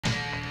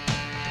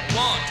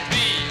want to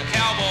be a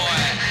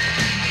cowboy.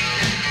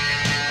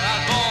 I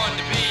was born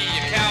to be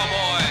a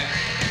cowboy.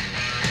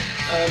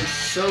 I'm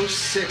so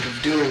sick of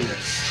doing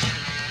this.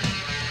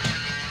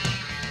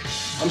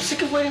 I'm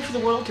sick of waiting for the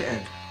world to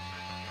end.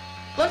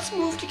 Let's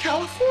move to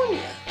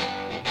California.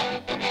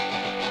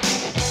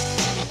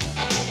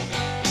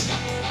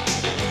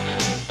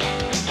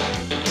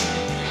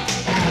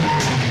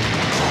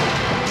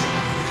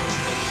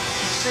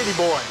 City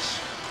boys.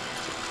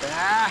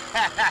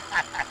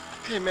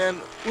 Hey,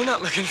 man, we're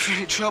not looking for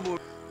any trouble.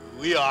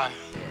 We are.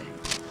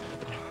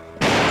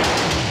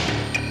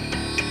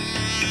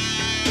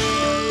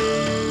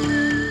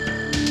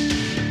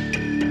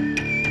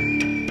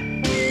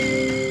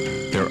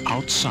 They're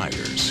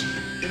outsiders.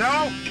 You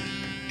know,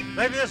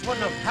 maybe this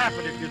wouldn't have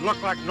happened if you'd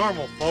looked like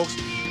normal folks.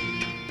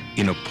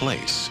 In a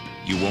place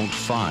you won't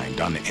find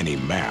on any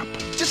map.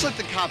 Just let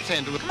the cops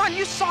handle it. Come on,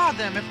 you saw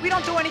them. If we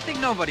don't do anything,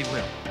 nobody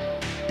will.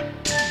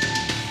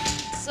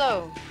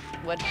 So,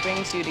 what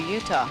brings you to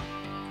Utah?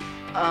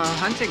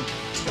 Hunting.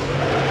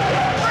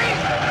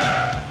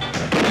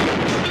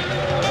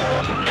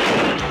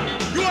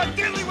 You are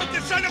dealing with the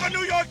son of a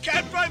New York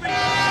cab driver!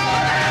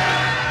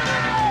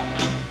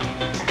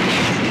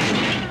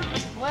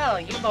 Well,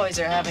 you boys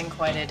are having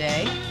quite a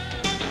day.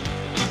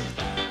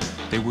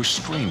 They were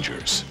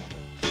strangers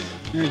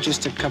You're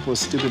just a couple of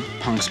stupid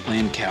punks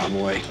playing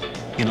cowboy.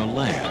 in a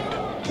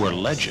land where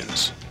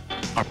legends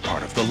are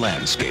part of the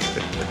landscape.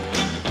 I'm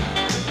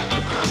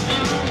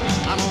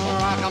gonna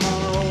rock, I'm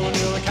gonna roll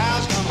until the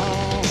cows come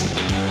home.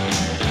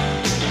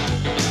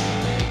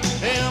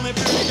 Tell me,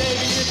 pretty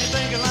baby, if you're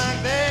thinking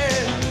like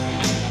that,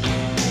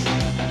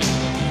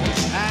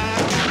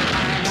 I'm gonna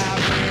find out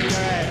where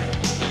you're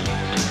at.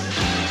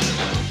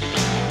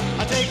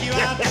 I'll take you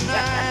out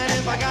tonight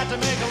if I got to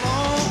make a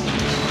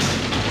loan.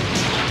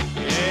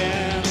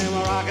 Yeah, and then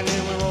we're rocking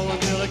and we're rolling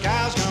till the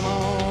cows come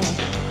home.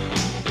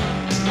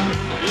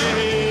 Yeah,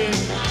 yeah.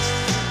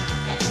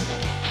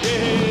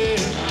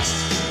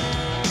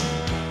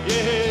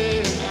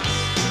 Yeah,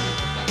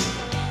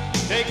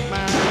 take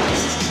mine.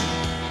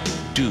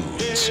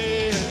 Dudes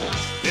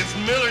It's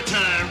Miller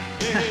time.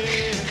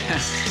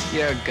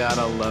 You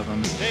gotta love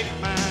them. Take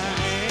mine.